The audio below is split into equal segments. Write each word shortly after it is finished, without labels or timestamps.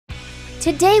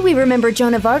Today we remember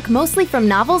Joan of Arc mostly from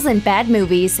novels and bad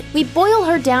movies. We boil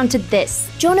her down to this.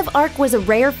 Joan of Arc was a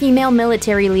rare female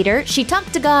military leader, she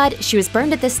talked to God, she was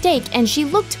burned at the stake, and she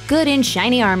looked good in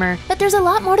shiny armor. But there's a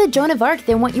lot more to Joan of Arc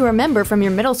than what you remember from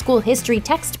your middle school history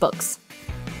textbooks.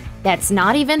 That's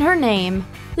not even her name.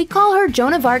 We call her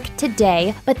Joan of Arc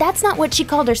today, but that's not what she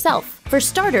called herself. For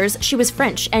starters, she was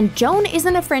French, and Joan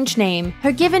isn't a French name.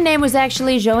 Her given name was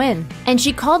actually Joan, and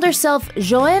she called herself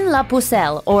Joan la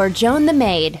Pucelle, or Joan the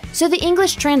Maid. So the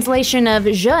English translation of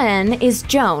Joan is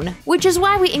Joan, which is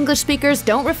why we English speakers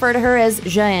don't refer to her as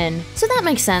Joan. So that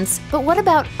makes sense, but what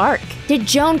about Arc? Did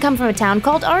Joan come from a town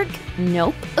called Arc?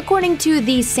 Nope. According to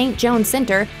the St. Joan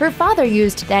Center, her father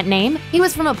used that name. He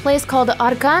was from a place called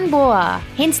Arcambois,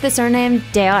 hence the surname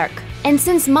d'Arc. And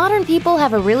since modern people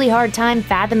have a really hard time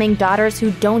fathoming daughters who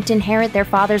don't inherit their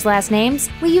father's last names,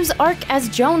 we use Arc as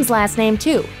Joan's last name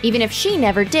too, even if she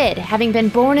never did, having been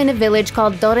born in a village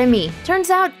called Domremy. Turns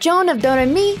out Joan of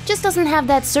Domremy just doesn't have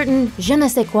that certain je ne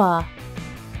sais quoi.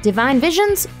 Divine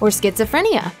visions or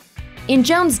schizophrenia? In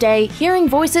Joan's day, hearing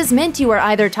voices meant you were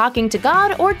either talking to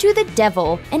God or to the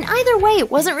devil, and either way it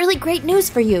wasn't really great news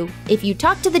for you. If you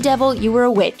talked to the devil, you were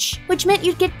a witch, which meant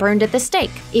you'd get burned at the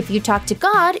stake. If you talked to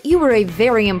God, you were a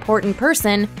very important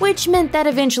person, which meant that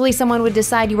eventually someone would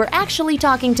decide you were actually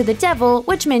talking to the devil,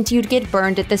 which meant you'd get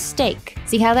burned at the stake.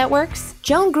 See how that works?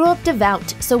 Joan grew up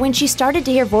devout, so when she started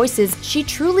to hear voices, she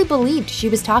truly believed she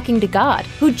was talking to God,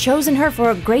 who'd chosen her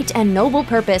for a great and noble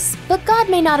purpose. But God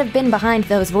may not have been behind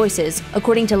those voices.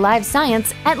 According to Live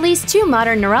Science, at least 2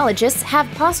 modern neurologists have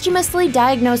posthumously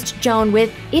diagnosed Joan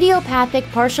with idiopathic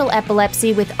partial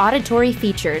epilepsy with auditory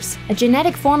features, a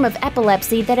genetic form of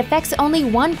epilepsy that affects only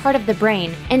one part of the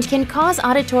brain and can cause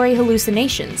auditory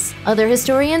hallucinations. Other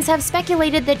historians have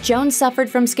speculated that Joan suffered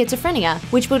from schizophrenia,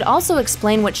 which would also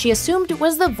explain what she assumed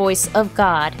was the voice of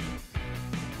God.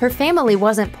 Her family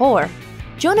wasn't poor.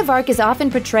 Joan of Arc is often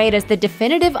portrayed as the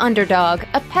definitive underdog,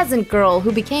 a peasant girl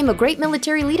who became a great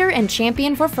military leader and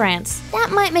champion for France.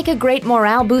 That might make a great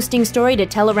morale-boosting story to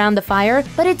tell around the fire,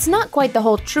 but it's not quite the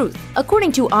whole truth.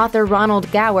 According to author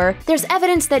Ronald Gower, there's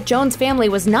evidence that Joan's family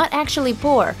was not actually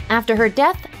poor. After her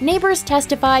death, neighbors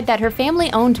testified that her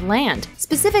family owned land,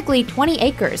 specifically 20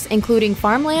 acres, including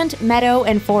farmland, meadow,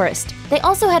 and forest. They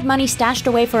also had money stashed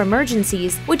away for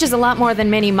emergencies, which is a lot more than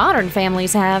many modern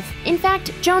families have. In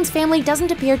fact, Joan's family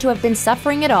doesn't appear to have been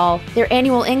suffering at all. Their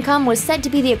annual income was said to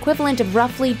be the equivalent of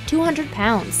roughly 200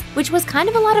 pounds, which was kind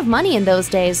of a lot of money in those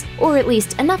days, or at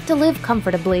least enough to live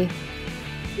comfortably.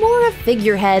 More a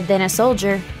figurehead than a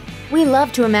soldier. We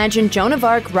love to imagine Joan of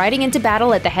Arc riding into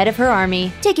battle at the head of her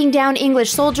army, taking down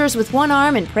English soldiers with one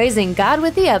arm and praising God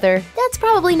with the other. That's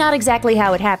probably not exactly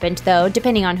how it happened, though,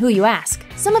 depending on who you ask.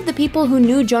 Some of the people who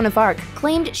knew Joan of Arc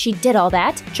claimed she did all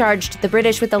that, charged the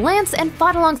British with a lance, and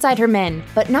fought alongside her men,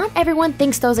 but not everyone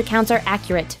thinks those accounts are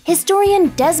accurate. Historian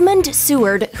Desmond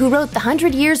Seward, who wrote The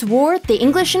 100 Years' War, The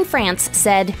English in France,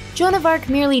 said, Joan of Arc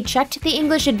merely checked the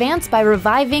English advance by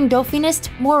reviving Dauphinist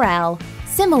morale.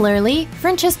 Similarly,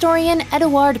 French historian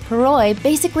Edouard Perroy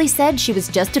basically said she was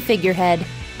just a figurehead.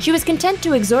 She was content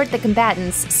to exhort the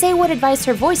combatants, say what advice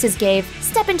her voices gave,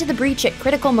 step into the breach at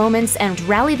critical moments, and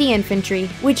rally the infantry,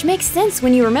 which makes sense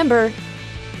when you remember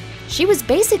she was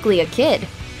basically a kid.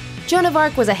 Joan of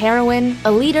Arc was a heroine,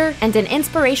 a leader, and an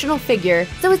inspirational figure,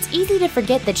 so it's easy to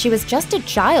forget that she was just a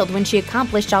child when she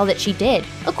accomplished all that she did.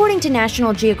 According to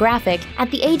National Geographic, at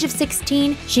the age of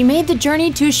 16, she made the journey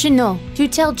to Chinon to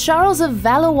tell Charles of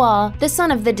Valois, the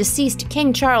son of the deceased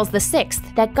King Charles VI,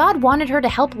 that God wanted her to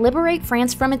help liberate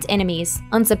France from its enemies.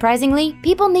 Unsurprisingly,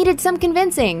 people needed some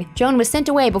convincing. Joan was sent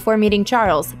away before meeting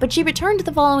Charles, but she returned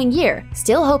the following year,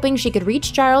 still hoping she could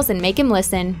reach Charles and make him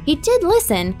listen. He did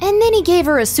listen, and then he gave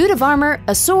her a suit of armor,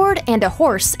 a sword, and a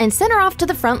horse, and sent her off to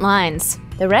the front lines.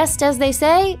 The rest, as they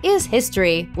say, is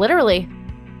history, literally.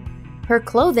 Her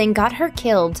clothing got her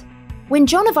killed. When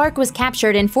Joan of Arc was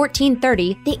captured in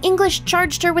 1430, the English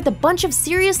charged her with a bunch of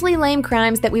seriously lame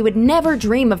crimes that we would never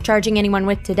dream of charging anyone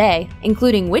with today,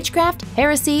 including witchcraft,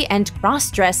 heresy, and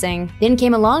cross-dressing. Then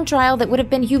came a long trial that would have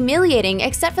been humiliating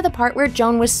except for the part where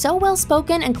Joan was so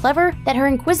well-spoken and clever that her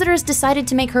inquisitors decided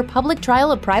to make her public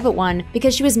trial a private one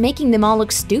because she was making them all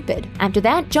look stupid. After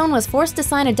that, Joan was forced to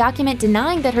sign a document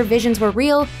denying that her visions were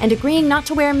real and agreeing not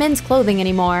to wear men's clothing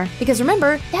anymore. Because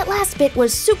remember, that last bit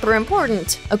was super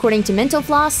important. According to mental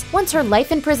floss, once her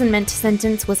life imprisonment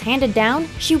sentence was handed down,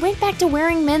 she went back to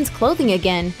wearing men's clothing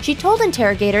again. She told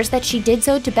interrogators that she did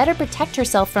so to better protect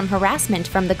herself from harassment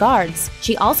from the guards.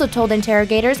 She also told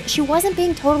interrogators she wasn't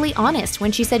being totally honest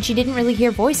when she said she didn't really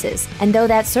hear voices, and though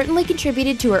that certainly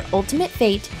contributed to her ultimate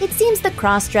fate, it seems the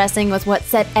cross-dressing was what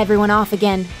set everyone off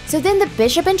again. So then the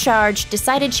bishop in charge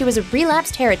decided she was a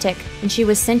relapsed heretic, and she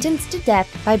was sentenced to death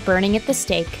by burning at the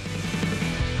stake.